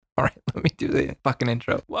Let me do the fucking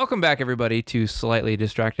intro. Welcome back, everybody, to Slightly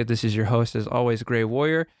Distracted. This is your host, as always, Gray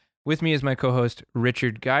Warrior. With me is my co-host,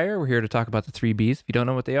 Richard Geyer. We're here to talk about the 3 Bs. If you don't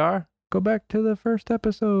know what they are, go back to the first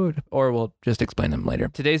episode, or we'll just explain them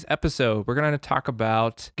later. Today's episode, we're going to talk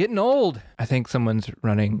about getting old. I think someone's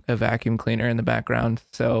running a vacuum cleaner in the background,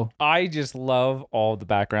 so... I just love all the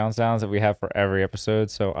background sounds that we have for every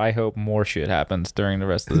episode, so I hope more shit happens during the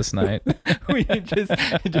rest of this night. We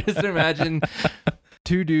just imagine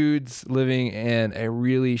 2 dudes living in a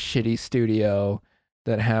really shitty studio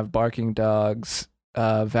that have barking dogs,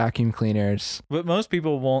 vacuum cleaners. But most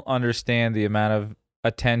people won't understand the amount of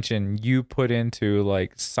attention you put into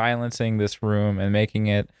like silencing this room and making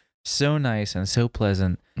it so nice and so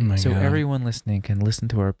pleasant, so God. everyone listening can listen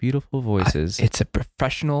to our beautiful voices. It's a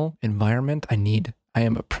professional environment. I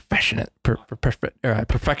am a perfectionist.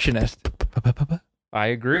 I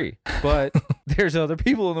agree, but there's other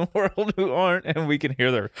people in the world who aren't, and we can hear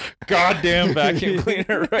their goddamn vacuum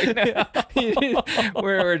cleaner right now.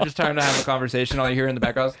 We're just trying to have a conversation. All you hear in the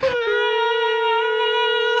background is...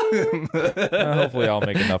 Hopefully I'll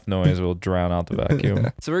make enough noise we'll drown out the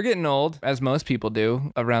vacuum. So we're getting old, as most people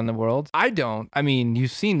do around the world. I don't. I mean,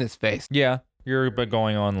 you've seen this face. Yeah, you're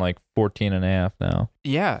going on like 14 and a half now.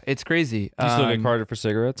 Yeah, it's crazy. Do you still get carded for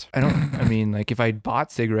cigarettes? I mean, like if I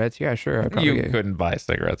bought cigarettes, yeah, sure. You couldn't buy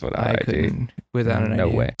cigarettes without I ID. couldn't without an No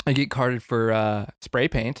ID. way. I get carded for spray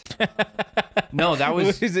paint. No, that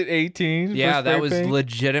was... Is it 18? Yeah, that was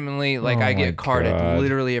legitimately like Oh I my get carded God.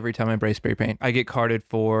 literally every time I spray paint. I get carded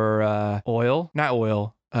for oil, not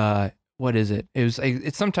oil. What is it?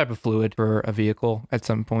 It's some type of fluid for a vehicle at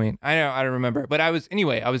some point. I don't remember. But I was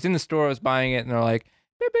in the store, I was buying it, and they're like,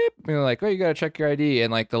 beep beep. And they're like, oh, you gotta check your ID.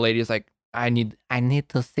 And like the lady's like, I need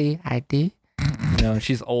to see ID. You know,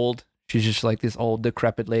 she's old. She's just like this old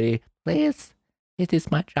decrepit lady. Please, it is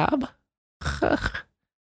my job.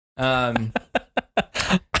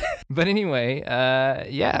 But anyway,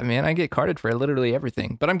 yeah, man, I get carded for literally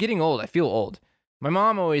everything. But I'm getting old. I feel old. My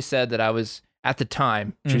mom always said that I was, at the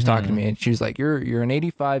time, she was talking to me, and she was like, you're an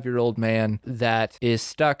 85-year-old man that is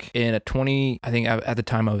stuck in a 20, I think at the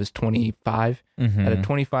time I was 25, at a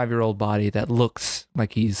 25-year-old body that looks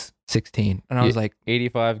like he's 16. And I was like...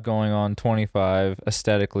 85 going on 25,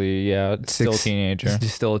 aesthetically, yeah, still a teenager.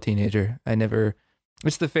 Still a teenager.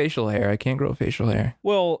 It's the facial hair. I can't grow facial hair.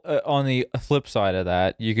 Well, on the flip side of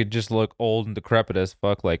that, you could just look old and decrepit as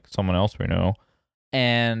fuck like someone else we know.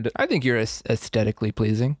 And I think you're aesthetically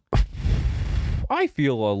pleasing. I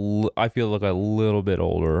feel like a little bit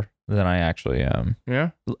older than I actually am. Yeah?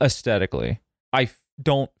 Aesthetically. I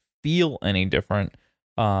don't feel any different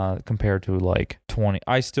compared to like 20.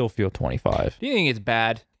 I still feel 25. Do you think it's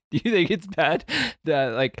bad? Do you think it's bad that,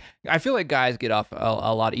 like, I feel like guys get off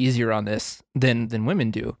a lot easier on this than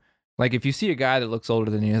women do. Like, if you see a guy that looks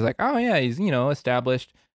older than you, it's like, oh yeah, he's,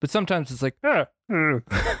 established. But sometimes it's like, like,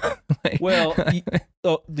 well,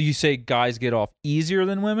 you say guys get off easier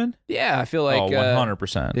than women? Yeah, I feel like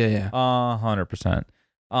 100%. Yeah.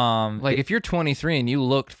 100%. Like if you're 23 and you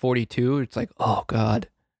looked 42, it's like, oh God.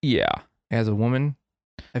 Yeah. As a woman,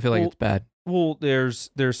 I feel like it's bad. Well, there's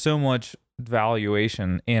so much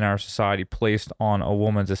valuation in our society placed on a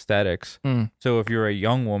woman's aesthetics. So if you're a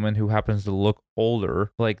young woman who happens to look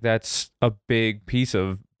older, like that's a big piece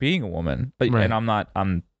of being a woman. Right. And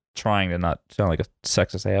I'm trying to not sound like a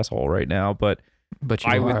sexist asshole right now, but you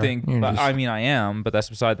I would think, I mean, I am, but that's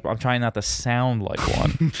beside the, I'm trying not to sound like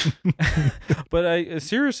one. But I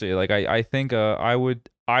seriously, like I think I would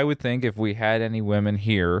think if we had any women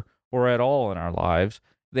here or at all in our lives,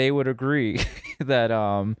 they would agree that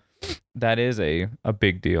that is a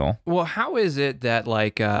big deal. Well, how is it that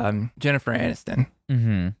like Jennifer Aniston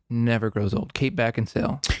never grows old? Kate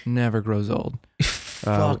Beckinsale never grows old.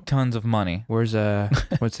 Fuck tons of money. Where's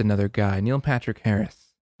what's another guy? Neil Patrick Harris.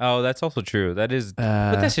 Oh, that's also true. That is,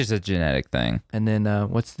 but that's just a genetic thing. And then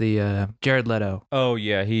what's the Jared Leto? Oh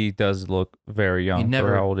yeah, he does look very young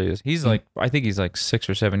for how old he is. He's like, I think he's like 6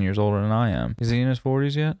 or 7 years older than I am. Is he in his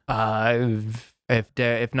 40s yet?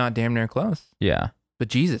 If not damn near close. Yeah. But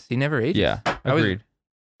Jesus, he never ages. Yeah, agreed.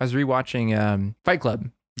 I was rewatching Fight Club.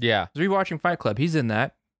 Yeah. I was rewatching Fight Club. He's in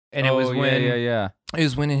that. And it was when it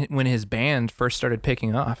was when his band first started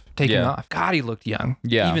taking off. God, he looked young.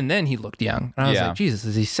 Yeah. Even then he looked young. And I was like, Jesus,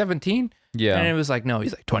 is he 17? Yeah. And it was like, no,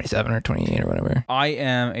 he's like 27 or 28 or whatever. I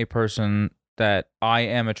am a person that I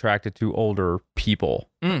am attracted to older people.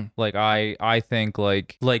 Like I think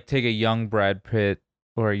like take a young Brad Pitt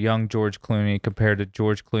or a young George Clooney compared to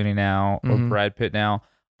George Clooney now or Brad Pitt now.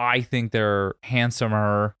 I think they're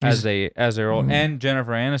handsomer as they're old, and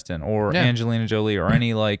Jennifer Aniston or Angelina Jolie or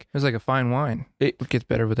any like. It's like a fine wine. It gets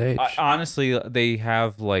better with age. Honestly, they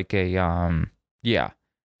have like a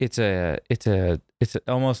it's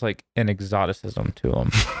almost like an exoticism to them.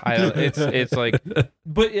 It's like,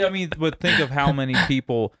 but think of how many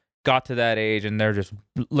people got to that age and they're just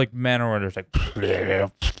like men or just like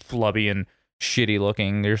flubby and shitty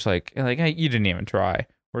looking. They're just like hey, you didn't even try.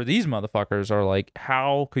 Where these motherfuckers are like,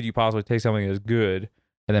 how could you possibly take something that's good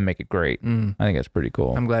and then make it great? I think that's pretty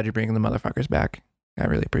cool. I'm glad you're bringing the motherfuckers back. I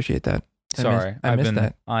really appreciate that. Sorry, I missed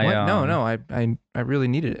that. No, I really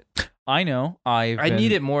needed it. I know. I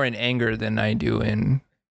need it more in anger than I do in.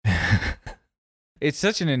 It's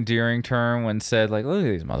such an endearing term when said, like, look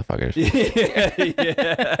at these motherfuckers. Yeah.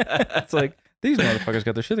 It's like, these motherfuckers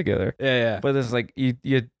got their shit together. Yeah. But it's like, you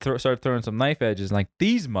start throwing some knife edges, like,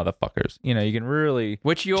 these motherfuckers. You know, you can really.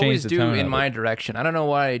 Which you always do in my direction. I don't know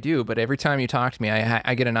why I do, but every time you talk to me,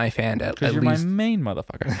 I get a knife hand at least. Because you're my main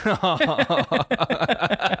motherfucker.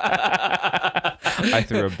 I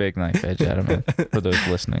threw a big knife edge at him for those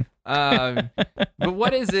listening. But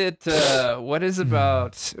what is it? What is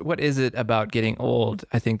it about getting old?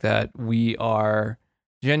 I think that we are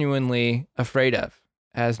genuinely afraid of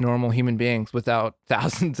as normal human beings, without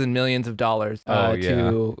thousands and millions of dollars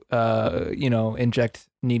to inject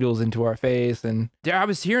needles into our face. And I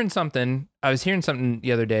was hearing something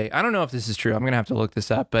the other day. I don't know if this is true. I'm gonna have to look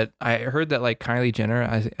this up, but I heard that like Kylie Jenner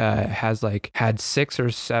has like had 6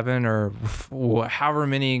 or 7 or however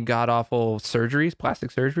many god awful surgeries,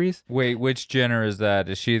 plastic surgeries. Wait, which Jenner is that?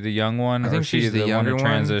 Is she the young one? I think she's the younger one who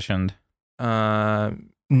transitioned.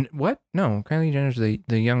 What? No, Kylie Jenner's the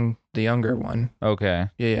younger one. Okay.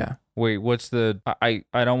 Yeah. Wait, what's the? I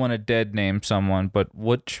don't want to dead name someone, but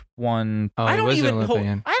which one? Oh, I don't even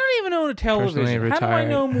Olympian. I don't even own a television. How do I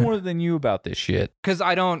know more than you about this shit? Because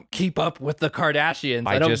I don't keep up with the Kardashians.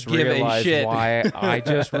 I don't give a shit. I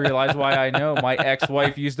just realized why I know. My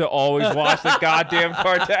ex-wife used to always watch the goddamn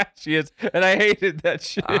Kardashians, and I hated that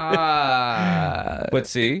shit. But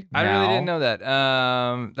see, I really didn't know that.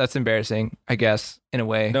 That's embarrassing, I guess, in a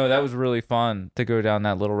way. No, that was really fun to go down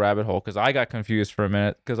that little rabbit hole because I got confused for a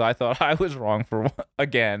minute because I thought I was wrong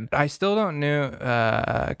again. I still don't know.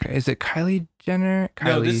 Is it Kylie Jenner?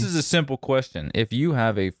 No, this is a simple question. If you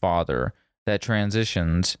have a father that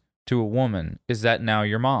transitions to a woman, is that now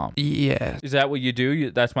your mom? Yeah. Is that what you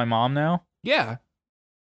do? That's my mom now? Yeah.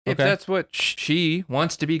 If that's what she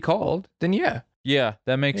wants to be called, then yeah. Yeah,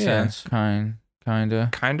 that makes sense. Kinda.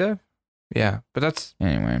 Yeah, but that's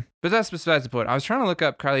besides the point. I was trying to look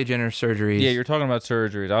up Kylie Jenner's surgeries. Yeah, you're talking about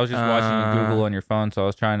surgeries. I was just watching you Google on your phone, so I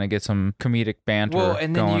was trying to get some comedic banter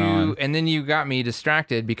going on. And then you got me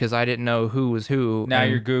distracted because I didn't know who was who. Now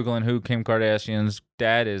you're Googling who Kim Kardashian's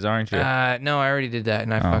dad is, aren't you? No, I already did that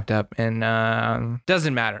and I fucked up. And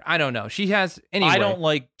doesn't matter. I don't know. She has anyway. I don't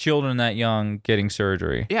like children that young getting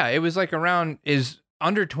surgery. Yeah, it was like is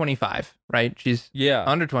under 25, right? She's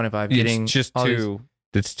under 25 getting just too.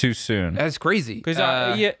 It's too soon. That's crazy. Because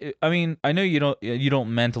I mean, I know you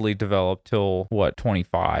don't mentally develop till what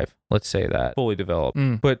 25. Let's say that fully developed.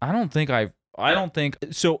 But I don't think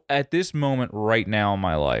so. At this moment right now in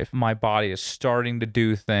my life, my body is starting to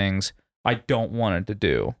do things I don't want it to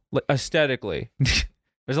do. Like, aesthetically.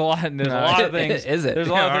 There's a lot of things. Is it? There's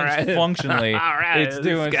a lot of things functionally. It's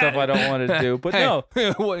doing stuff I don't want it to do. But no.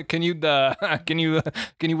 Can you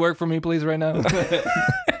work for me, please, right now?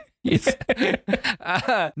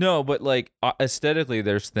 No, but like aesthetically,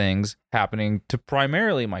 there's things happening to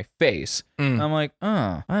primarily my face. I'm like,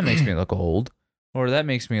 that makes me look old, or that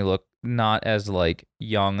makes me look not as like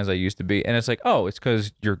young as I used to be. And it's like, it's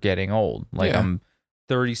because you're getting old. Like I'm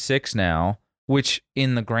 36 now, which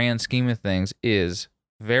in the grand scheme of things is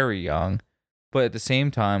very young, but at the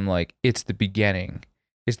same time, like it's the beginning.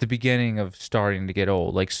 It's the beginning of starting to get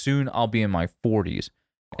old. Like soon I'll be in my 40s,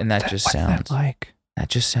 and that just sounds like. That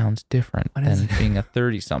just sounds different than being a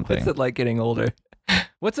 30-something. What's it like getting older?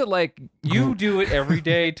 What's it like? You do it every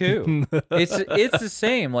day too. It's the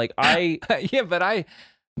same. Like but I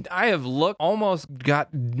have almost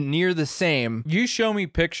got near the same. You show me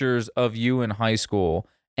pictures of you in high school,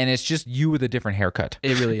 and it's just you with a different haircut.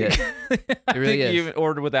 It really is. It really is. You even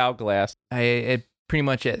ordered without glass. It pretty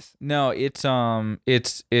much is. No, it's odd.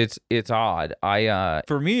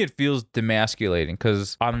 For me it feels demasculating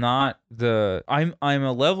because I'm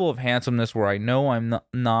a level of handsomeness where I know I'm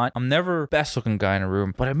never best looking guy in a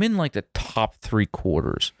room, but I'm in like the top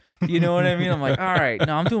 3/4. You know what I mean? I'm like, all right,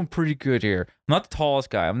 no, I'm doing pretty good here. I'm not the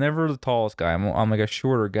tallest guy. I'm never the tallest guy. I'm like a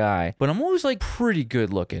shorter guy, but I'm always like pretty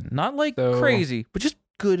good looking. Not like crazy, but just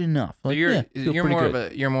good enough. Like, you're feel you're pretty more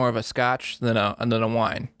good. you're more of a scotch than a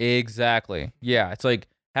wine. Exactly. Yeah, it's like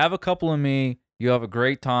have a couple of me, you have a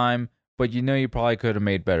great time, but you know you probably could have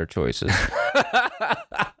made better choices.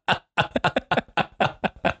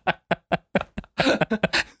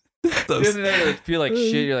 You know, feel like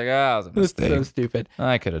shit. You're like, that was a mistake. So stupid.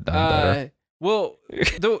 I could have done better. Well,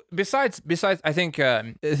 besides, I think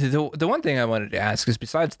the one thing I wanted to ask is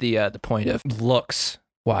besides the point of looks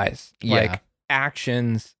wise, like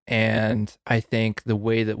actions, and I think the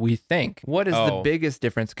way that we think. What is the biggest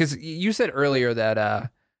difference? Because you said earlier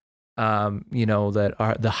that you know,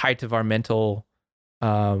 that the height of our mental.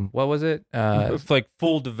 What was it? It's like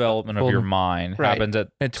full development of your mind happens at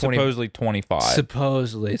 20, supposedly 25.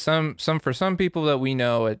 Supposedly, some for some people that we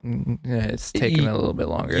know, it's taking a little bit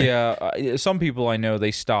longer. Yeah, some people I know they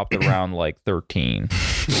stopped around like 13.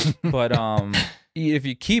 But if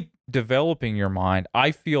you keep developing your mind,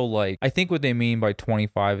 I think what they mean by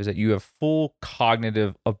 25 is that you have full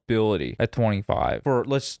cognitive ability at 25. For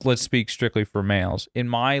let's speak strictly for males. In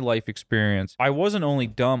my life experience, I wasn't only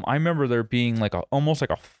dumb. I remember there being like almost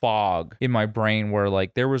like a fog in my brain where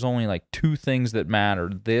like there was only like two things that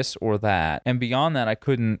mattered, this or that, and beyond that I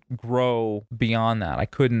couldn't grow beyond that. I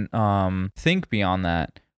couldn't think beyond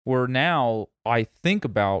that. Where now I think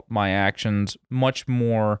about my actions much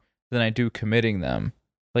more than I do committing them.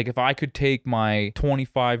 Like if I could take my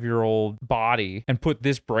 25-year-old body and put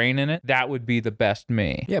this brain in it, that would be the best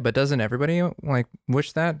me. Yeah, but doesn't everybody like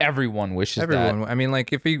wish that? Everyone wishes that. I mean,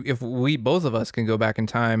 like if we both of us can go back in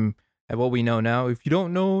time at what we know now, if you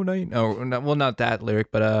don't know, now you know. Well, not that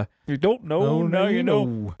lyric, but you don't know, now you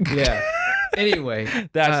know. Yeah. Anyway,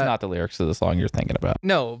 that's not the lyrics of the song you're thinking about.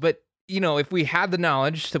 No, but you know, if we had the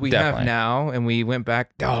knowledge that we have now and we went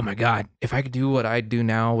back, oh my God, if I could do what I do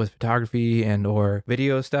now with photography and or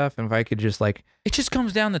video stuff, and if I could just like, it just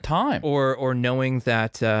comes down to time. Or knowing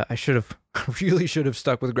that I really should have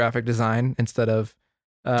stuck with graphic design instead of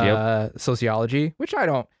sociology, which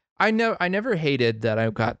I never hated that I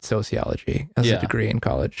got sociology as a degree in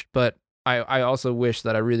college, but I also wish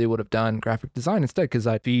that I really would have done graphic design instead, because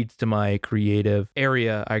that feeds to my creative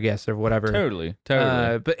area, I guess, or whatever. Totally.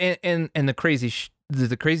 But and the crazy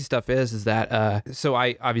the crazy stuff is that so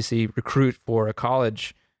I obviously recruit for a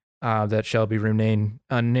college that shall be remain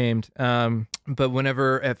unnamed. But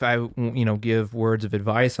if I give words of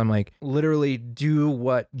advice, I'm like, literally do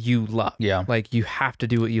what you love. Yeah. Like you have to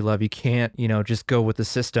do what you love. You can't just go with the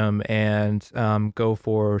system and go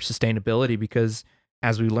for sustainability, because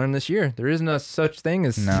as we learned this year, there is no such thing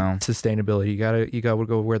as sustainability. You gotta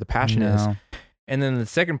go where the passion is. And then the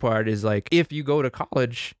second part is like, if you go to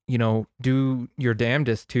college, do your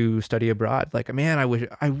damnedest to study abroad. Like, man, I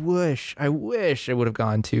wish I would have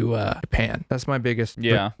gone to Japan. That's my biggest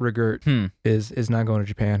regret is not going to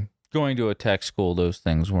Japan. Going to a tech school, those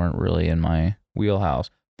things weren't really in my wheelhouse.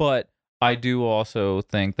 But I do also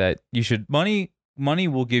think that you should money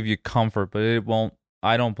will give you comfort, but it won't.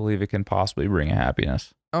 I don't believe it can possibly bring a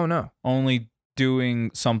happiness. Oh, no. Only doing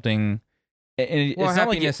something. And it's not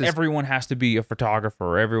like everyone has to be a photographer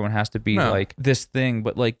or everyone has to be like this thing,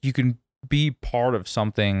 but like you can be part of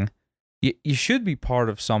something. You should be part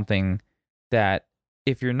of something that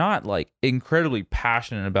if you're not like incredibly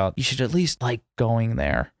passionate about, you should at least like going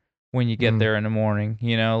there when you get there in the morning.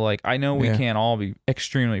 Like I know we can't all be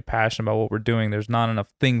extremely passionate about what we're doing. There's not enough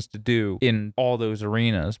things to do in all those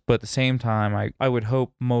arenas. But at the same time, I would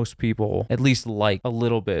hope most people at least like a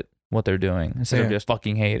little bit what they're doing instead of just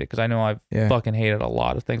fucking hate it. Because I know I've fucking hated a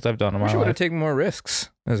lot of things I've done in my life. I would have taken more risks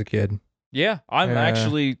as a kid. Yeah,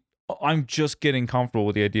 I'm just getting comfortable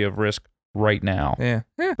with the idea of risk right now. Yeah,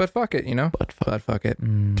 but fuck it, But fuck it.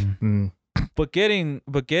 But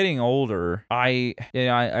getting older, I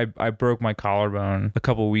broke my collarbone a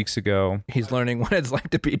couple of weeks ago. He's learning what it's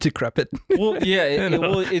like to be decrepit. Well, yeah,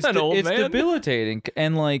 it's debilitating,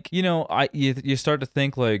 and like you start to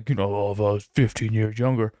think like if I was 15 years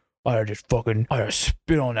younger, I'd have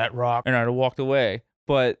spit on that rock and I'd have walked away.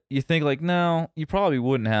 But you think like, no, you probably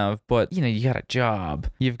wouldn't have. But you got a job,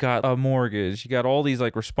 you've got a mortgage, you got all these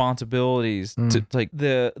like responsibilities. To, like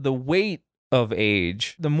the weight of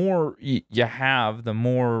age, the more you have, the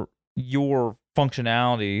more your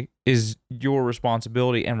functionality is your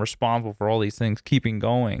responsibility and responsible for all these things keeping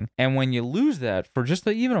going. And when you lose that for just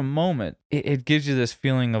even a moment, it gives you this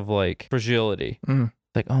feeling of like fragility.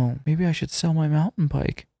 Like, oh, maybe I should sell my mountain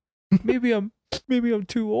bike. Maybe I'm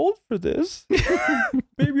too old for this.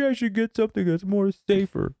 Maybe I should get something that's more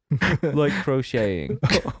safer, like crocheting,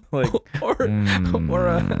 like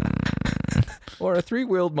or a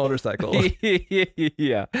 3-wheeled motorcycle.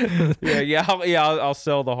 I'll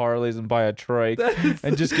sell the Harleys and buy a trike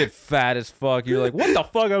and just get fat as fuck. You're like, what the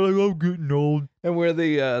fuck? I'm like, I'm getting old. And wear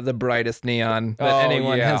the brightest neon that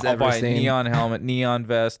anyone has I'll ever buy seen. A neon helmet, neon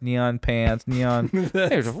vest, neon pants, neon.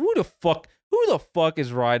 Hey, who the fuck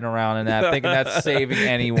is riding around in that thinking that's saving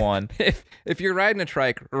anyone? If you're riding a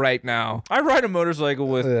trike right now, I ride a motorcycle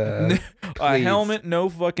with a helmet, no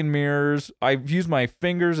fucking mirrors. I use my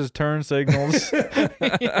fingers as turn signals.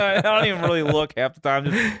 I don't even really look half the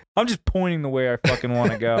time. I'm just pointing the way I fucking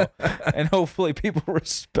want to go, and hopefully people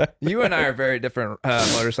respect. You and I are very different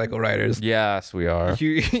motorcycle riders. Yes, we are.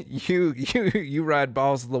 You ride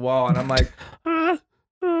balls to the wall, and I'm like,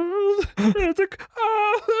 there's a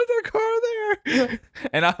car there,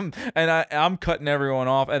 and I'm cutting everyone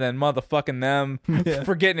off, and then motherfucking them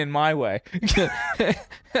for getting in my way.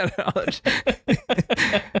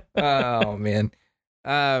 Oh man,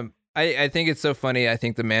 I think it's so funny. I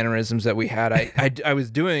think the mannerisms that we had, I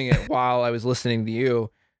was doing it while I was listening to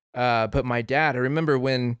you. But my dad, I remember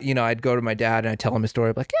when, I'd go to my dad and I'd tell him a story,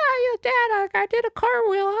 I'd be like, yeah, Dad, I did a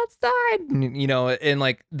cartwheel outside, and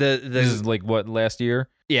like this is like what, last year?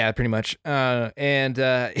 Yeah, pretty much. And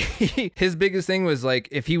his biggest thing was like,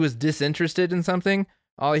 if he was disinterested in something,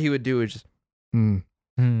 all he would do was just, And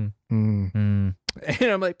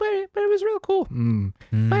I'm like, but it was real cool.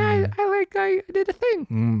 But I did a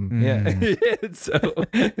thing. Yeah. So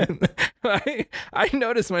I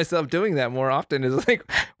notice myself doing that more often. Is like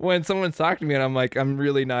when someone's talking to me and I'm like, I'm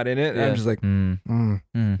really not in it. And I'm just like,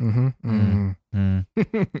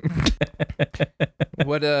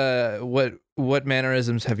 What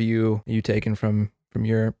mannerisms have you taken from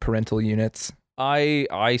your parental units?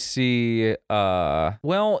 I see,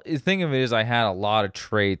 well, the thing of it is I had a lot of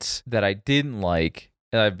traits that I didn't like,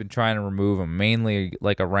 and I've been trying to remove them, mainly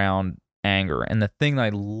like around anger. And the thing I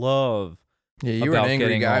love you were an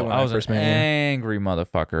angry guy when I was first an met you. Angry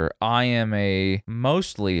motherfucker. I am a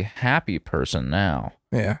mostly happy person now.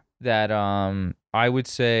 Yeah. That I would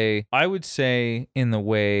say in the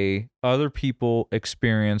way other people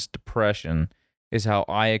experience depression is how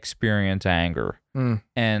I experience anger.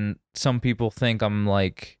 And some people think I'm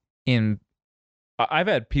like I've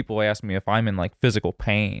had people ask me if I'm in like physical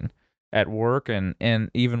pain at work,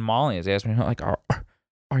 and even Molly has asked me like,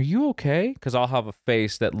 are you okay? Because I'll have a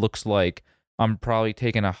face that looks like I'm probably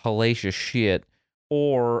taking a hellacious shit,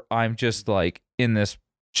 or I'm just like in this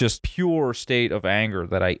just pure state of anger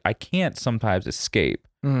that I can't sometimes escape.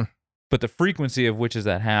 But the frequency of which has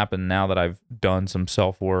that happened now that I've done some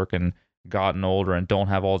self-work and gotten older and don't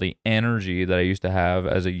have all the energy that I used to have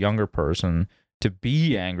as a younger person to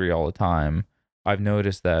be angry all the time, I've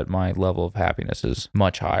noticed that my level of happiness is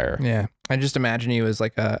much higher. Yeah. I just imagine you as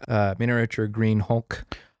like a miniature green Hulk.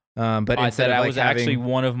 But instead of like was actually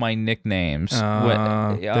one of my nicknames.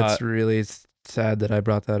 That's really sad that I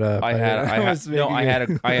brought that up. I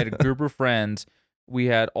had a group of friends. We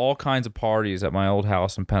had all kinds of parties at my old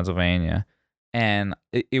house in Pennsylvania. And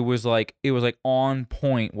it was like on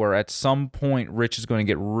point where at some point Rich is going to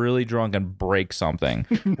get really drunk and break something,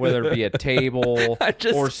 whether it be a table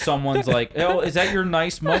or someone's like, oh, is that your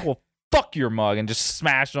nice mug? Well, fuck your mug, and just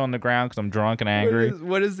smash it on the ground because I'm drunk and angry.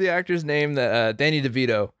 What is the actor's name? That Danny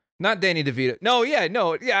DeVito. Not Danny DeVito. No.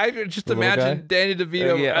 I just imagine Danny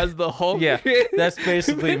DeVito as the Hulk. Yeah, that's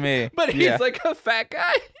basically me. But he's like a fat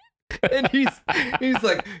guy. And he's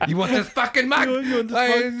like, you want this fucking mug?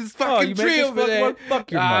 This fucking tree over there.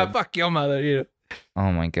 Fuck your mug. Fuck your mother.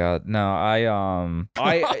 Oh my god, no!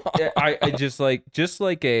 I just like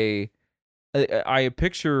I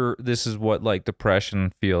picture this is what like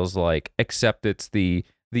depression feels like, except it's the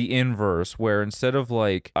inverse, where instead of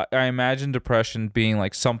like I imagine depression being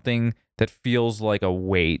like something that feels like a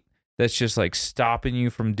weight that's just like stopping you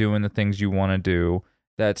from doing the things you want to do,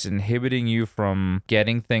 that's inhibiting you from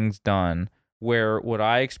getting things done. Where what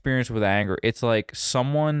I experience with anger, it's like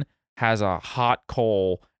someone has a hot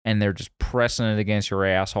coal and they're just pressing it against your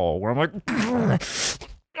asshole, where I'm like,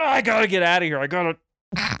 I gotta get out of here. I gotta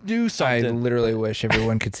do something. I literally wish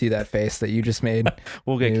everyone could see that face that you just made.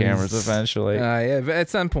 We'll get cameras eventually. Yeah, but at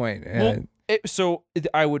some point.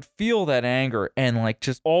 I would feel that anger and like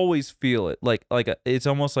just always feel it, it's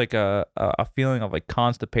almost like a feeling of like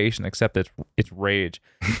constipation, except it's rage,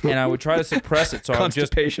 and I would try to suppress it. So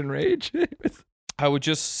constipation rage. I would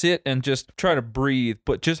just sit and just try to breathe,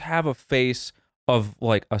 but just have a face of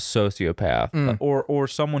like a sociopath or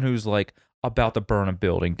someone who's like about to burn a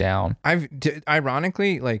building down.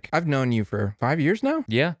 Ironically, like I've known you for 5 years now.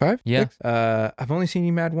 Yeah. 5? Yeah. 6? I've only seen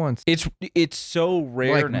you mad once. It's so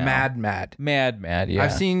rare like now. Mad. Yeah.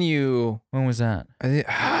 I've seen you. When was that?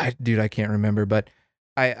 Dude, I can't remember, but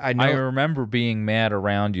I know. I remember being mad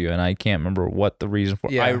around you, and I can't remember what the reason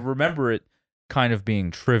for. Yeah. I remember it kind of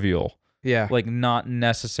being trivial, Yeah. like not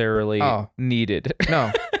necessarily needed.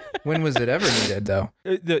 No. When was it ever needed, though?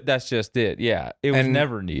 That's just it. Yeah, it was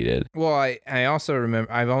never needed. Well, I also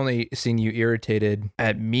remember I've only seen you irritated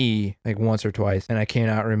at me like once or twice, and I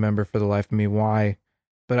cannot remember for the life of me why.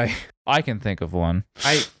 But I can think of one.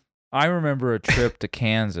 I remember a trip to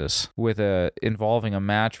Kansas involving a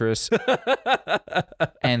mattress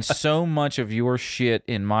and so much of your shit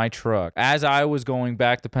in my truck. As I was going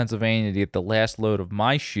back to Pennsylvania to get the last load of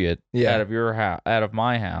my shit out of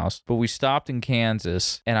my house, but we stopped in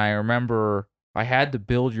Kansas, and I remember I had to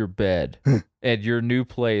build your bed at your new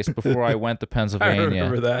place before I went to Pennsylvania. I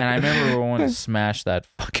remember that. And I remember we wanted to smash that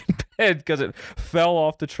fucking bed because it fell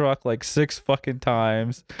off the truck like 6 fucking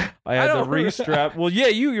times. I had to restrap. Well, yeah,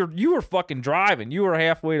 you were fucking driving. You were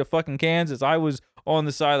halfway to fucking Kansas. I was on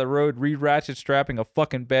the side of the road ratchet strapping a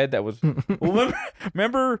fucking bed that was.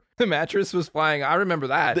 Remember the mattress was flying. I remember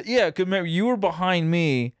that. Yeah, because remember you were behind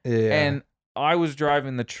me, and I was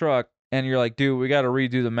driving the truck. And you're like, dude, we got to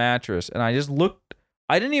redo the mattress. And I just looked.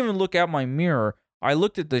 I didn't even look out my mirror. I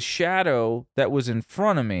looked at the shadow that was in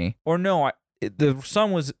front of me. Or no, the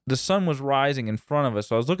sun was rising in front of us.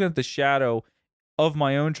 So I was looking at the shadow of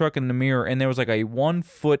my own truck in the mirror, and there was like a 1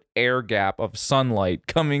 foot air gap of sunlight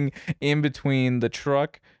coming in between the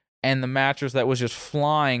truck and the mattress that was just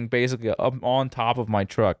flying basically up on top of my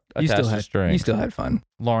truck. You still had fun.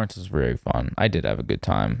 Lawrence was very fun. I did have a good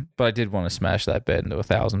time, but I did want to smash that bed into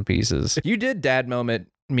 1,000 pieces. You did dad moment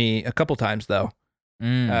me a couple times though.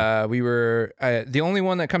 We were the only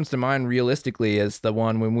one that comes to mind realistically is the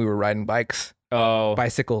one when we were riding bikes. Oh,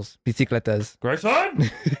 bicycles, bicicletas.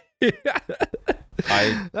 Grayson.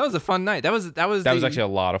 That was a fun night. That was actually a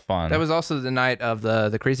lot of fun. That was also the night of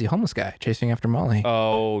the crazy homeless guy chasing after Molly.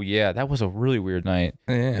 Oh yeah, that was a really weird night.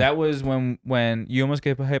 Yeah. That was when you almost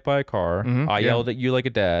get hit by a car. I yelled at you like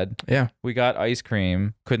a dad. Yeah. We got ice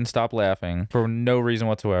cream. Couldn't stop laughing for no reason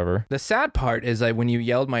whatsoever. The sad part is that when you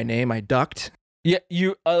yelled my name, I ducked. Yeah,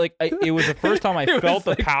 you it was the first time I felt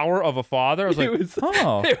the power of a father. I was like,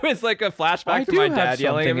 it was like a flashback to my dad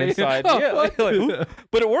yelling at me. Inside.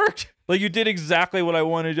 But it worked. Like you did exactly what I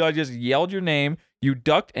wanted to do. I just yelled your name. You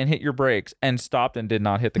ducked and hit your brakes and stopped and did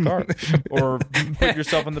not hit the car or put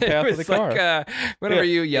yourself in the path of the car. Like, whenever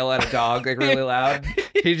you yell at a dog like really loud,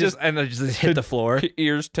 he just hit the floor,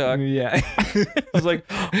 ears tucked. Yeah, I was like,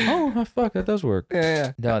 oh fuck, that does work.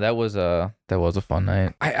 Yeah. No, that was a fun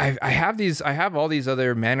night. I have all these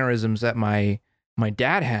other mannerisms that my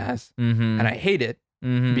dad has, and I hate it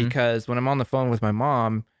because when I'm on the phone with my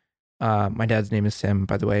mom, my dad's name is Sim,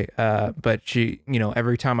 by the way, but she,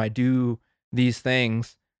 every time I do these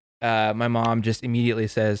things, my mom just immediately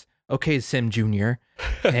says, "Okay, Sim Jr."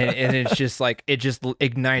 and it's just like it just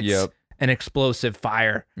ignites an explosive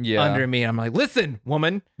fire under me. I'm like, "Listen,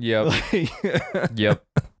 woman." Yep. Yep.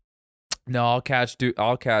 No, I'll catch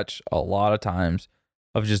a lot of times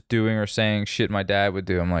of just doing or saying shit my dad would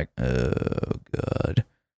do. I'm like, oh god.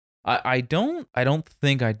 I don't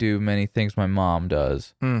think I do many things my mom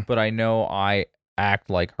does, but I know I act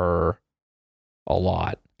like her a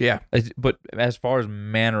lot. Yeah. But as far as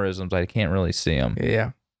mannerisms, I can't really see them.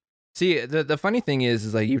 Yeah. See, the funny thing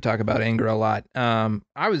is like you talk about anger a lot.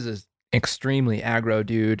 I was this extremely aggro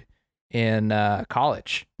dude in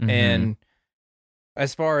college. And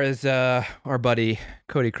as far as our buddy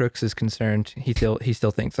Cody Crooks is concerned, he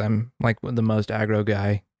still thinks I'm like the most aggro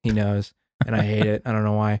guy he knows. And I hate it. I don't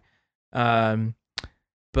know why.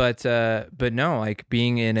 But no, like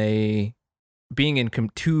being in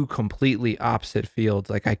two completely opposite fields,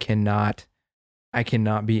 like I cannot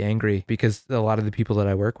be angry because a lot of the people that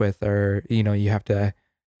I work with are, you have to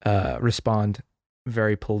respond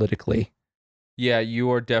very politically. Yeah, you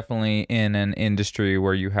are definitely in an industry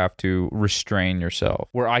where you have to restrain yourself,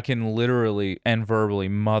 where I can literally and verbally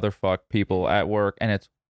motherfuck people at work, and it's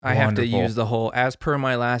I have to use the whole, as per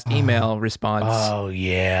my last email response. Oh,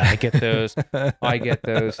 yeah. I get those. I get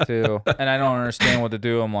those too. And I don't understand what to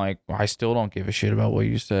do. I'm like, I still don't give a shit about what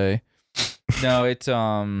you say. No, it's,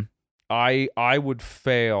 I would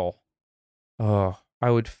fail. Oh, I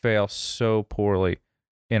would fail so poorly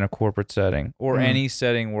in a corporate setting or any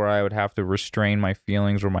setting where I would have to restrain my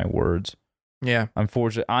feelings or my words. Yeah.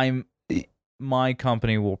 Unfortunately, my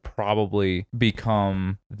company will probably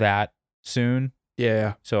become that soon.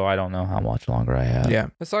 Yeah. So I don't know how much longer I have. Yeah.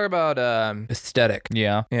 Let's talk about aesthetic.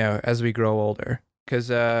 Yeah. As we grow older. Because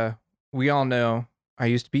we all know I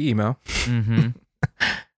used to be emo.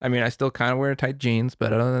 I mean, I still kind of wear tight jeans,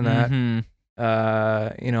 but other than that,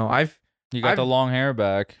 You got the long hair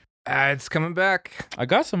back. It's coming back. I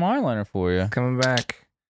got some eyeliner for you. It's coming back.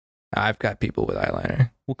 I've got people with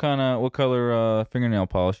eyeliner. What color fingernail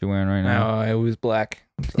polish you wearing right now? No, it was black.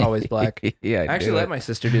 It's always black. Yeah, I actually let my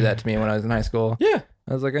sister do that to me when I was in high school. Yeah,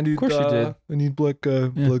 I was like, I need. Of course you did. I need black.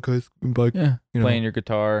 Black eyes. Black. yeah. You know. Playing your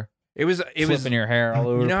guitar, It was. flipping your hair all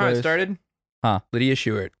over. You know the how place. it started? Huh? Lydia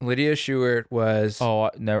Shewart. Lydia Shewart was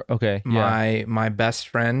Oh, never. Okay. Yeah. my best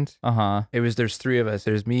friend. There's three of us.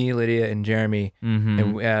 There's me, Lydia, and Jeremy.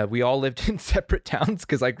 Mm-hmm. And we all lived in separate towns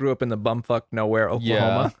because I grew up in the bumfuck nowhere,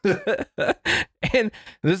 Oklahoma. And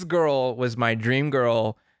this girl was my dream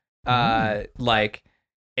girl. Like,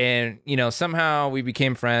 and somehow we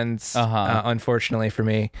became friends. Unfortunately for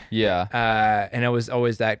me. Yeah. And I was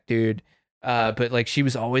always that dude. But like she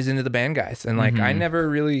was always into the band guys, and like I never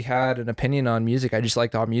really had an opinion on music. I just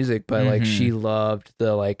liked all music, but like she loved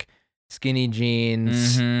the like skinny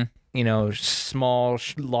jeans, small,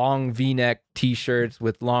 long V-neck T-shirts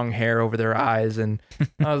with long hair over their eyes, and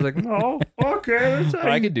I was like, oh, okay,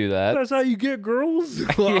 I could do that. That's how you get girls.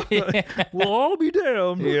 Well, I'll be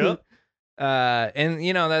damned. Yeah. And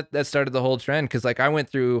that started the whole trend because like I was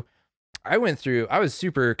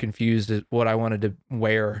super confused at what I wanted to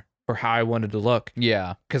wear or how I wanted to look.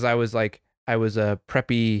 Yeah. Because I was a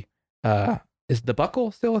preppy. Is the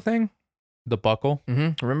buckle still a thing? The buckle?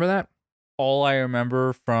 Mm-hmm. Remember that? All I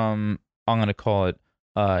remember from, I'm going to call it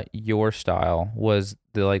your style, was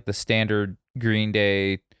the standard Green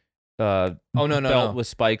Day belt with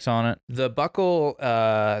spikes on it. The buckle,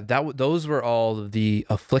 those were all of the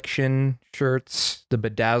Affliction shirts,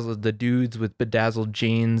 the dudes with bedazzled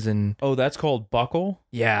jeans and. Oh, that's called buckle?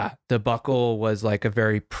 Yeah, the buckle was like a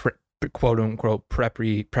very quote unquote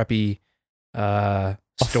preppy store.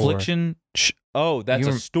 Affliction. That's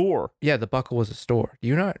a store. Yeah, the buckle was a store. Do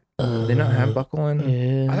you not? They not have buckle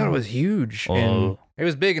in? I thought it was huge. And it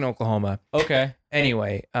was big in Oklahoma. Okay.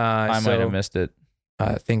 Anyway, I might have missed it.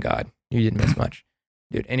 Thank God you didn't miss much,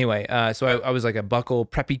 dude. Anyway, so I was like a buckle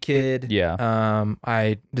preppy kid. Yeah.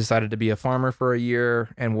 I decided to be a farmer for a year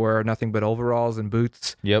and wore nothing but overalls and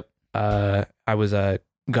boots. Yep. I was a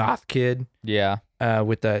goth kid. Yeah.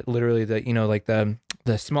 With the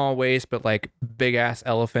small waist but like big ass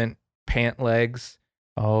elephant pant legs.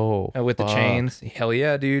 Oh. With the chains. Hell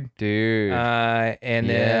yeah, dude.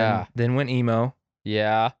 And then went emo.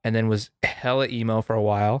 Yeah. And then was hella emo for a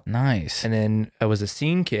while. Nice. And then I was a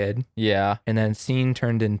scene kid. Yeah. And then scene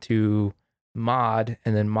turned into mod,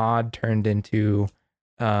 and then mod turned into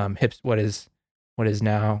what is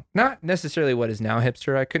now not necessarily what is now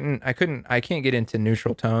hipster. I can't get into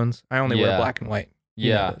neutral tones. I only wear black and white.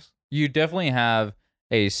 You definitely have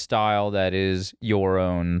a style that is your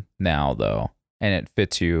own now though, and it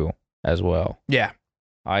fits you as well. Yeah.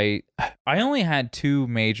 I only had two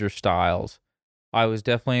major styles. I was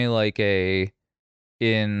definitely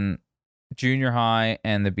in junior high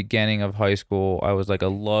and the beginning of high school, I was like a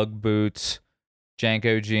lug boots,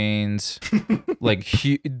 Janko jeans, like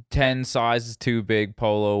 10 sizes too big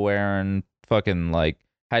polo wearing, fucking like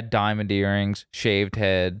had diamond earrings, shaved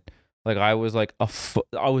head. Like I was like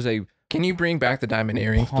I was a. Can you bring back the diamond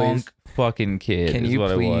earrings, please? Fucking kid. Can you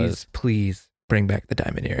please bring back the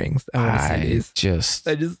diamond earrings? I want to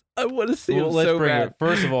see these. I want to see them so bad.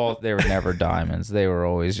 First of all, they were never diamonds. They were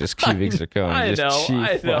always just cubic zirconia,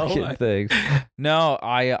 cheap fucking things. No,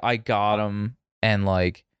 I got them, and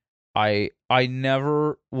like I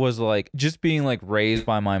never was like, just being like raised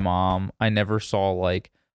by my mom, I never saw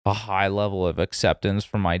like a high level of acceptance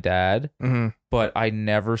from my dad. Mm-hmm. But I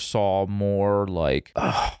never saw more like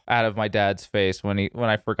out of my dad's face when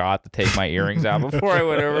I forgot to take my earrings out before I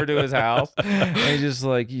went over to his house. And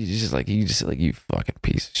you fucking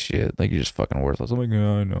piece of shit. Like you're just fucking worthless. I'm like,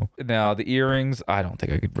 yeah, I know. Now the earrings, I don't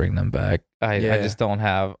think I could bring them back. I just don't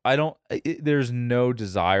have. There's no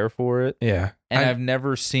desire for it. Yeah. And I've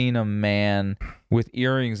never seen a man with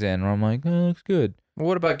earrings in where I'm like, oh, looks good. Well,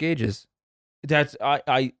 what about gauges? That's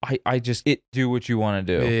I just do what you want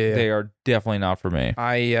to do. Yeah. They are definitely not for me.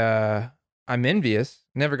 I'm envious.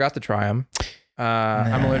 Never got to try them.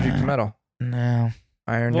 I'm allergic to metal. No.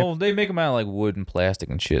 Well, they make them out of like wood and plastic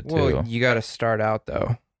and shit too. Well, you got to start out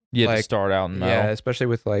though. You have to start out in metal. Yeah, especially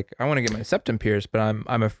with like I want to get my septum pierced, but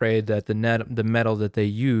I'm afraid that the metal that they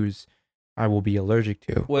use, I will be allergic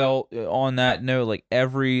to. Well, on that note, like I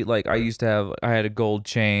had a gold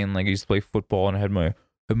chain. Like I used to play football and I had my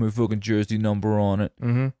fucking jersey number on it.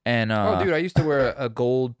 Mm-hmm. And dude, I used to wear a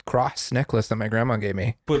gold cross necklace that my grandma gave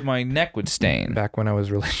me. But my neck would stain back when I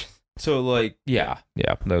was religious. So like, yeah,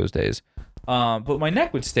 those days. But my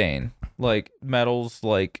neck would stain. Like metals,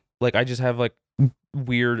 like I just have like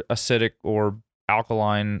weird acidic or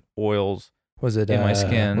alkaline oils. Was it in my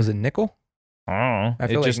skin? Was it nickel? I don't know. I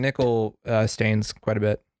feel like nickel stains quite a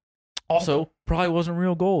bit. Also, probably wasn't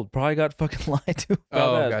real gold. Probably got fucking lied to about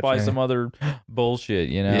that. It's gotcha. probably some other bullshit,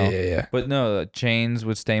 you know? Yeah. But no, the chains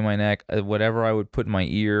would stain my neck. Whatever I would put in my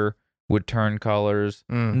ear would turn colors.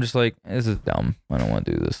 I'm just like, this is dumb. I don't want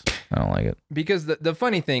to do this. I don't like it. Because the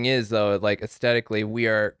funny thing is, though, like aesthetically, we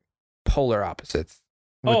are polar opposites.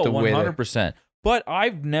 With the way 100%. But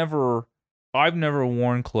I've never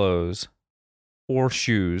worn clothes or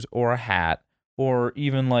shoes or a hat or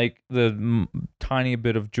even like the tiny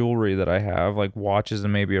bit of jewelry that I have, like watches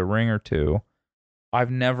and maybe a ring or two.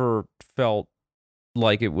 I've never felt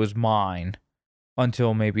like it was mine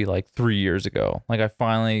until maybe like 3 years ago. Like I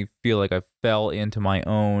finally feel like I fell into my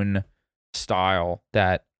own style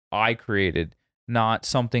that I created, not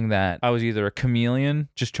something that I was either a chameleon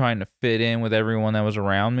just trying to fit in with everyone that was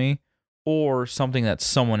around me, or something that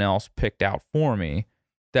someone else picked out for me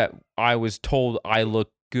that I was told I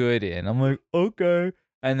looked good in. I'm like, okay.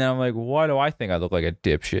 And then I'm like, why do I think I look like a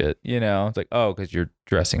dipshit? You know, it's like, oh, because you're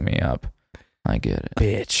dressing me up. I get it.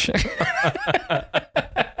 Bitch.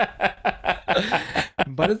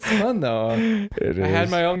 But it's fun, though. It is. I had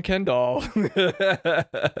my own Ken doll.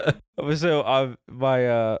 So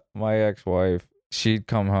my ex-wife, she'd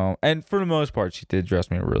come home, and for the most part, she did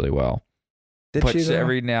dress me really well. Did but she, though?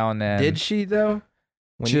 every now and then, Did she, though?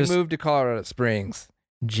 When Just- you moved to Colorado Springs,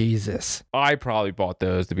 Jesus. I probably bought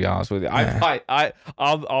those, to be honest with you.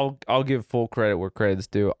 I'll give full credit where credit's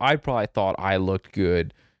due. I probably thought I looked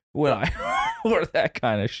good when I wore that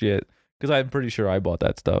kind of shit, because I'm pretty sure I bought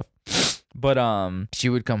that stuff. But she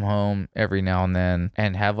would come home every now and then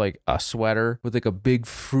and have like a sweater with like a big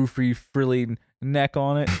froofy frilly neck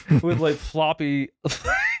on it with like floppy,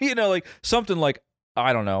 you know, like something like,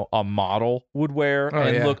 I don't know, a model would wear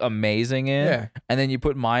and look amazing in. Yeah. And then you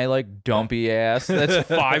put my like dumpy ass that's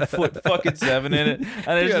 5'7" in it, and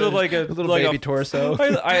I just look like a little like baby torso.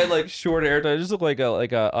 I had like short hair. I just look like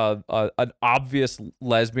an obvious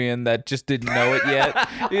lesbian that just didn't know it yet.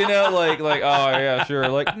 You know, like oh yeah, sure.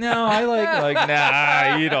 Like no, I like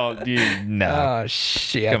nah, no. Oh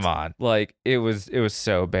shit. Come on. Like it was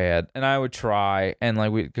so bad. And I would try, and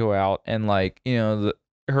like we'd go out, and like, you know,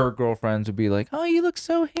 her girlfriends would be like, oh, you look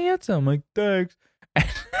so handsome. Like, thanks. And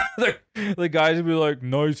the guys would be like,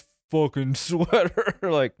 nice fucking sweater.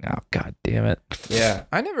 Like, oh, god damn it. Yeah.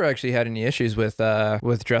 I never actually had any issues with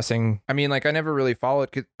dressing. I mean, like I never really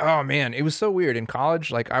followed, 'cause, oh man, it was so weird. In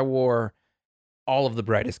college, like I wore all of the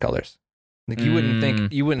brightest colors. Like you wouldn't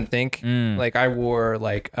think like I wore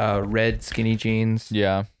like red skinny jeans.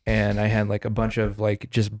 Yeah. And I had like a bunch of like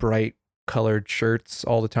just bright colored shirts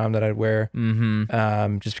all the time that I'd wear.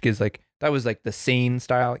 Just because like that was like the scene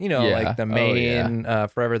style, you know, like the Maine,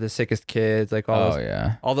 Forever the Sickest Kids, like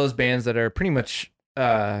all those bands that are pretty much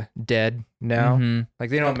dead now. Like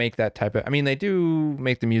they don't make that type of, I mean, they do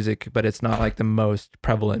make the music, but it's not like the most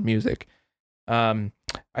prevalent music. I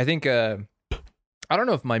think I don't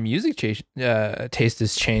know if my music taste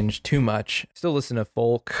has changed too much. I still listen to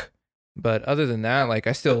folk, but other than that, like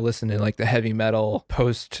I still listen to like the heavy metal,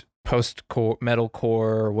 post-core, metalcore,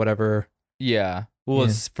 or whatever. Yeah. Well,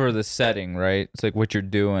 it's for the setting, right? It's like what you're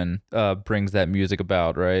doing brings that music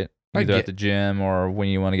about, right? Either at the gym or when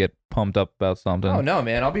you want to get pumped up about something. Oh no,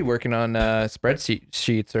 man! I'll be working on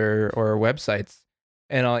spreadsheets or websites,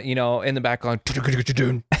 and I'll, you know, in the background, and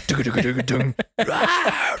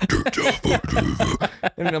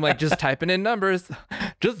I'm like just typing in numbers,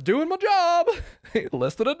 just doing my job,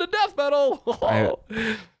 listening to death metal.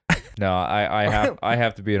 No, I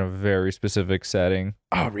have to be in a very specific setting.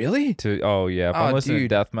 Oh really? If I'm listening to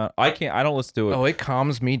death metal, I don't listen to it. Oh, it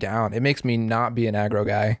calms me down. It makes me not be an aggro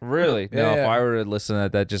guy. Really? No, if I were to listen to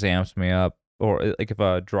that just amps me up. Or like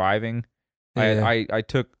if driving, I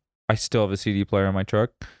still have a CD player in my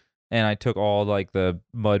truck, and I took all like the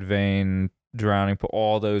Mudvayne, Drowning,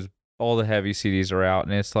 all the heavy CDs are out,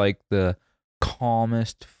 and it's like the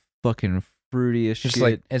calmest, fucking fruitiest shit.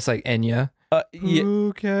 Like it's like Enya.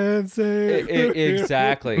 Who can say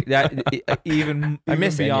exactly that? Even I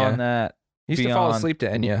miss beyond Enya. that. I used to fall asleep to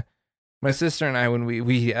Enya. My sister and I, when we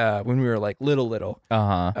were like little,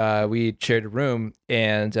 we shared a room,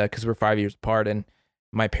 and because we're 5 years apart, and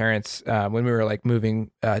my parents, when we were like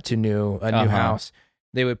moving to a new house,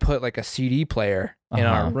 they would put like a CD player in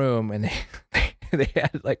our room, and they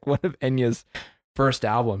had like one of Enya's first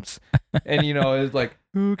albums, and you know, it was like,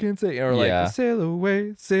 who can say, or like sail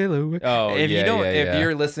away. Oh, if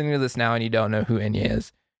you're listening to this now and you don't know who Enya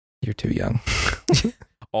is, you're too young.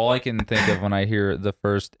 All I can think of when I hear the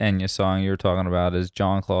first Enya song you're talking about is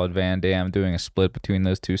Jean-Claude Van Damme doing a split between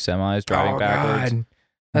those two semis driving backwards. God.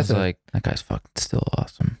 That's like, that guy's fucking still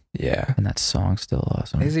awesome. Yeah. And that song's still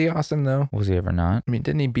awesome. Is he awesome though? Was he ever not? I mean,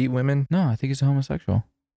 didn't he beat women? No, I think he's a homosexual.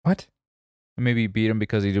 What? Maybe he beat him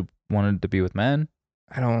because he wanted to be with men.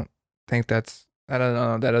 I don't think that's. I don't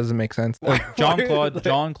know. That doesn't make sense. Like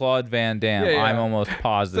John Claude Van Damme. Yeah. I'm almost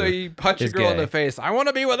positive. So he punched a girl in the face. I want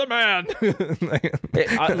to be with a man.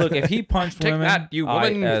 Look, if he punched women, that, you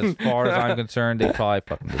woman. As far as I'm concerned, they probably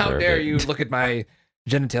fucking deserve it. How dare you look at my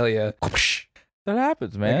genitalia? That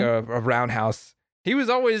happens, man. Like a roundhouse. He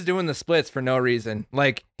was always doing the splits for no reason.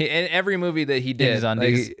 Like in every movie that he did. In his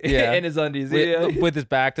undies. Like, yeah. In his undies. With his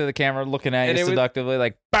back to the camera, looking at you seductively,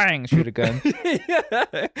 like, bang, shoot a gun.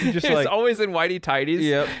 Yeah. Just like, always in whitey tighties.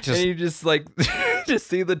 Yep. And you just like, just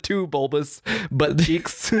see the two bulbous butt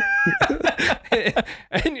cheeks. And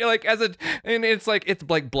you're like, and it's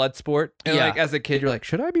like blood sport. And like, as a kid, you're like,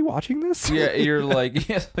 should I be watching this? Yeah. You're like,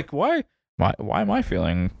 why? Why am I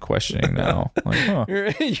feeling questioning now? Like, huh.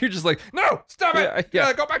 You're just like, no, stop it.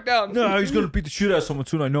 Yeah, go back down. No, he's going to beat the shit out of someone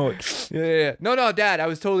soon. I know it. Yeah. No, Dad, I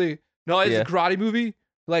was totally. No, it's a karate movie.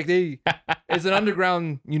 Like, it's an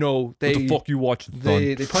underground, what the fuck you watching?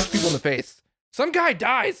 They punch people in the face. Some guy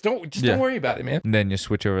dies. Don't worry about it, man. And then you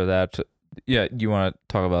switch over to that. You want to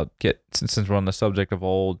talk about, since we're on the subject of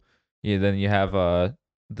old, then you have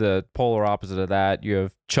the polar opposite of that. You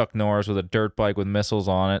have Chuck Norris with a dirt bike with missiles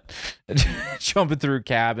on it, jumping through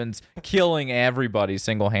cabins, killing everybody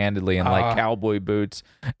single-handedly in like cowboy boots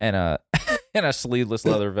and a sleeveless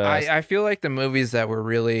leather vest. I feel like the movies that were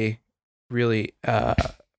really, really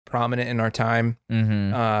prominent in our time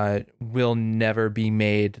will never be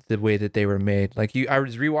made the way that they were made. Like I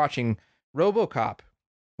was rewatching RoboCop,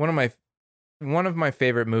 one of my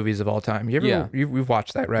favorite movies of all time. You've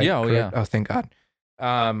watched that, right? Yeah, yeah. Oh, thank God.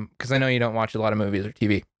 Because I know you don't watch a lot of movies or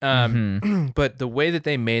TV. But the way that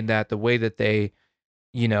they made that, the way that they,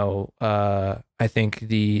 I think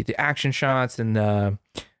the action shots and the,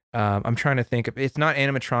 I'm trying to think of, it's not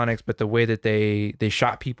animatronics, but the way that they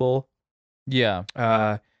shot people. Yeah.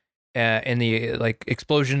 And the like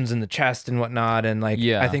explosions in the chest and whatnot, and like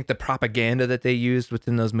I think the propaganda that they used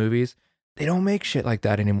within those movies, they don't make shit like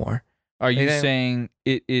that anymore. Are you saying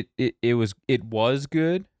it was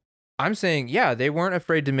good? I'm saying, they weren't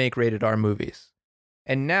afraid to make rated R movies.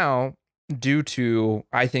 And now, due to,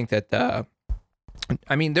 I think that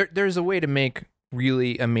there's a way to make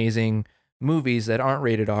really amazing movies that aren't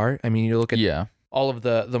rated R. I mean, you look at all of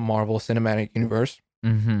the Marvel Cinematic Universe.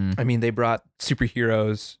 Mm-hmm. I mean, they brought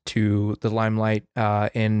superheroes to the limelight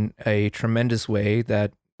in a tremendous way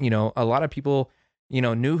that, a lot of people,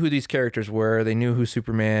 knew who these characters were. They knew who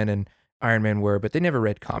Superman and Iron Man were, but they never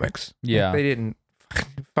read comics. Yeah. Like, they didn't.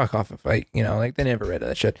 Fuck off a fight, like they never read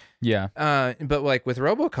that shit. Yeah. But like with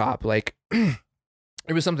RoboCop, like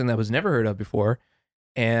it was something that was never heard of before,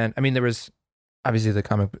 and I mean there was obviously the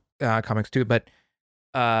comics too, but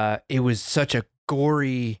it was such a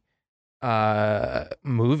gory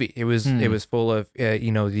movie. It was full of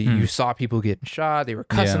you saw people getting shot. They were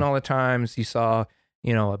cussing all the times. You saw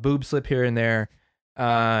a boob slip here and there.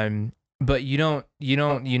 But you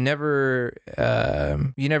never,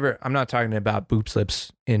 I'm not talking about boob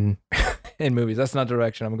slips in movies. That's not the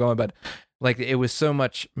direction I'm going, but like it was so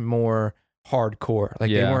much more hardcore.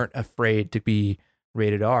 Like they weren't afraid to be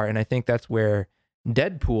rated R. And I think that's where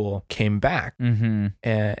Deadpool came back and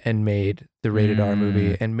made the rated R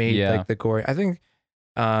movie and made like the gory. I think,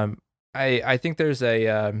 I think there's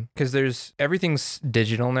cause there's everything's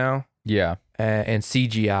digital now. Yeah. And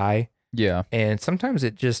CGI. Yeah. And sometimes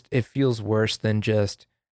it feels worse than just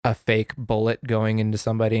a fake bullet going into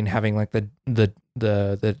somebody and having like the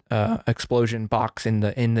explosion box in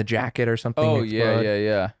the jacket or something. Oh, explode.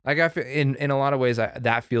 yeah. Like I feel, in a lot of ways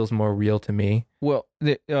that feels more real to me. Well,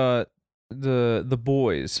 the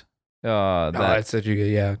boys that's such a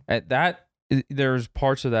good at that there's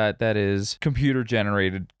parts of that is computer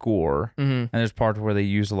generated gore, and there's parts where they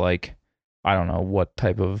use like I don't know what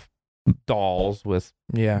type of dolls with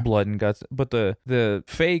blood and guts, but the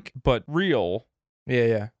fake but real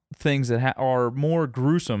things that are more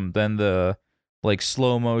gruesome than the like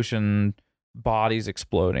slow motion bodies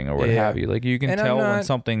exploding or what have you. Like you can tell when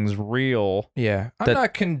something's real. I'm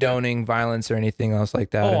not condoning violence or anything else like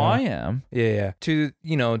that. I am. To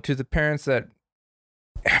the parents that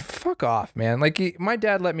fuck off, man. Like my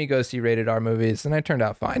dad let me go see rated R movies and I turned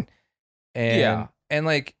out fine. And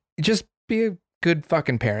like just be a good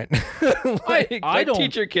fucking parent. I don't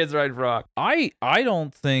teach your kids right from wrong. I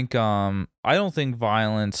don't think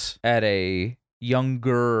violence at a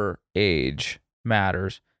younger age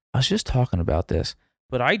matters. I was just talking about this,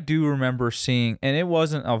 but I do remember seeing, and it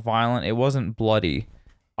wasn't it wasn't bloody.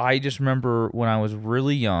 I just remember when I was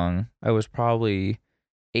really young, I was probably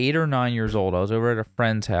 8 or 9 years old. I was over at a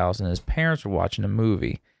friend's house and his parents were watching a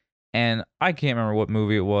movie. And I can't remember what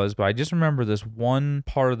movie it was, but I just remember this one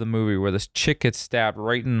part of the movie where this chick gets stabbed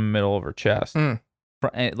right in the middle of her chest.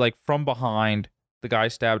 Like from behind, the guy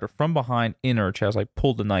stabbed her from behind in her chest, like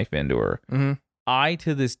pulled the knife into her. Mm-hmm. I,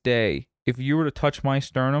 to this day, if you were to touch my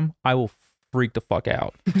sternum, I will freak the fuck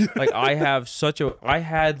out. Like I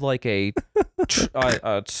had like a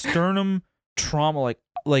sternum trauma,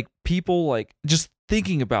 like people like just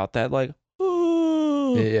thinking about that, like,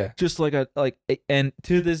 Yeah. just and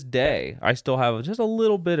to this day, I still have just a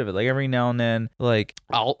little bit of it. Like every now and then, like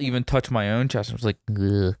I'll even touch my own chest. I was like,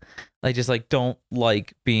 ugh. I just like don't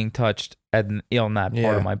like being touched on that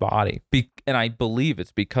part of my body. And I believe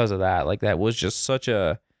it's because of that. Like that was just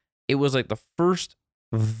it was like the first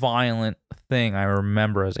violent thing I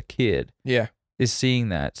remember as a kid. Yeah. Is seeing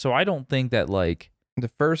that. So I don't think that like I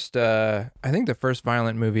think the first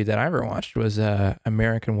violent movie that I ever watched was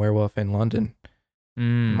American Werewolf in London.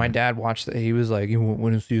 My dad watched it. He was like, "You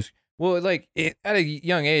want to see this?" Well, like at a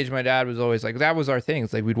young age, my dad was always like, that was our thing.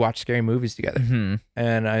 It's like we'd watch scary movies together. Mm-hmm.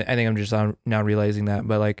 And I think I'm just now realizing that.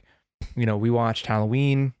 But like, we watched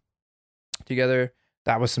Halloween together.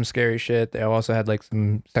 That was some scary shit. They also had like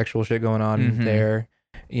some sexual shit going on there.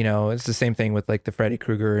 It's the same thing with like the Freddy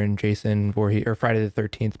Krueger and Jason Voorhees or Friday the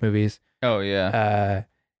 13th movies. Oh yeah.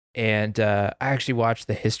 And I actually watched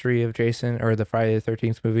the history of Jason or the Friday the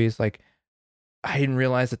 13th movies. Like, I didn't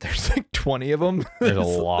realize that there's like 20 of them. There's a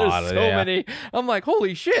lot. There's so many. I'm like,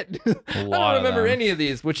 holy shit. I don't remember any of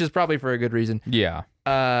these, which is probably for a good reason. Yeah.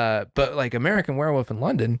 But like American Werewolf in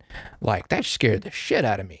London, like that scared the shit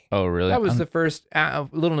out of me. Oh, really? That was the first,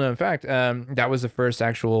 little known fact, that was the first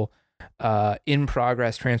actual in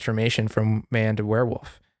progress transformation from man to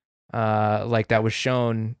werewolf. Like that was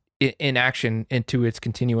shown in action into its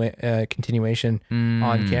continuation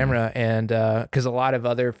on camera. And because a lot of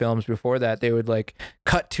other films before that, they would like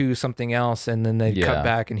cut to something else and then they'd cut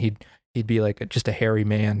back and he'd be like just a hairy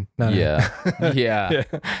man. Yeah.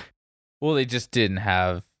 Well, they just didn't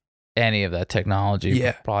have any of that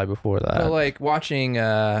technology probably before that. So like watching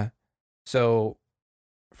so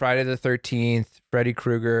Friday the 13th, Freddy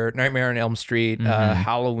Krueger, Nightmare on Elm Street,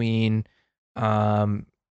 Halloween,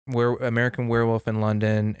 American Werewolf in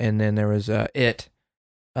London, and then there was It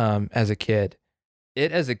as a kid.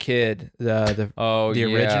 It as a kid, the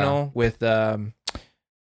original with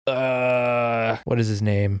what is his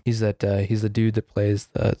name? He's the dude that plays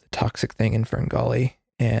the toxic thing in Ferngully,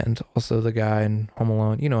 and also the guy in Home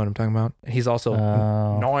Alone. You know what I'm talking about. He's also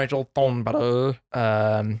Nigel Thornberry.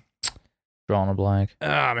 Drawing a blank.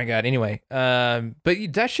 Oh my god. Anyway, but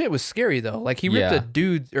that shit was scary though. Like he ripped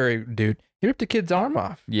he ripped a kid's arm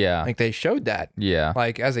off. Yeah. Like they showed that. Yeah.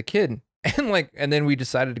 Like as a kid. And then we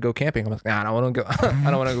decided to go camping. I'm like, nah, I don't want to go. I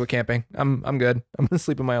don't want to go camping. I'm good. I'm gonna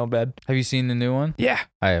sleep in my own bed. Have you seen the new one? Yeah.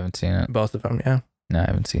 I haven't seen it. Both of them, yeah. No, I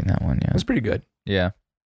haven't seen that one yet. It's pretty good. Yeah.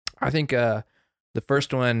 I think the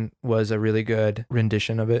first one was a really good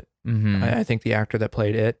rendition of it. Mm-hmm. I think the actor that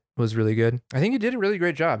played it was really good. I think he did a really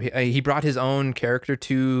great job. He brought his own character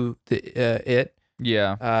to it.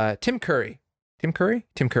 Yeah. Tim Curry.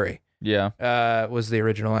 Yeah. Was the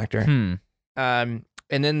original actor. And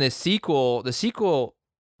then the sequel,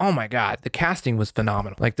 oh my God, the casting was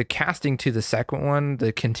phenomenal. Like the casting to the second one,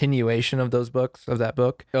 the continuation of that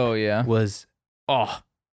book. Oh yeah. Was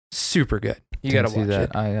super good. You gotta watch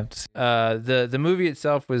it. I have to see. The movie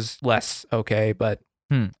itself was less okay, but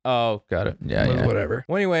Oh, got it. Yeah. Whatever.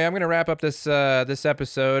 Well, anyway, I'm gonna wrap up this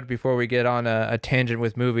episode before we get on a tangent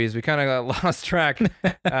with movies. We kind of got lost track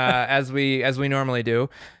as we normally do.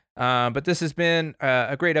 But this has been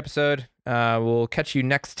a great episode. We'll catch you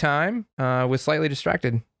next time with Slightly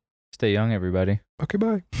Distracted. Stay young, everybody. Okay,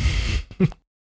 bye.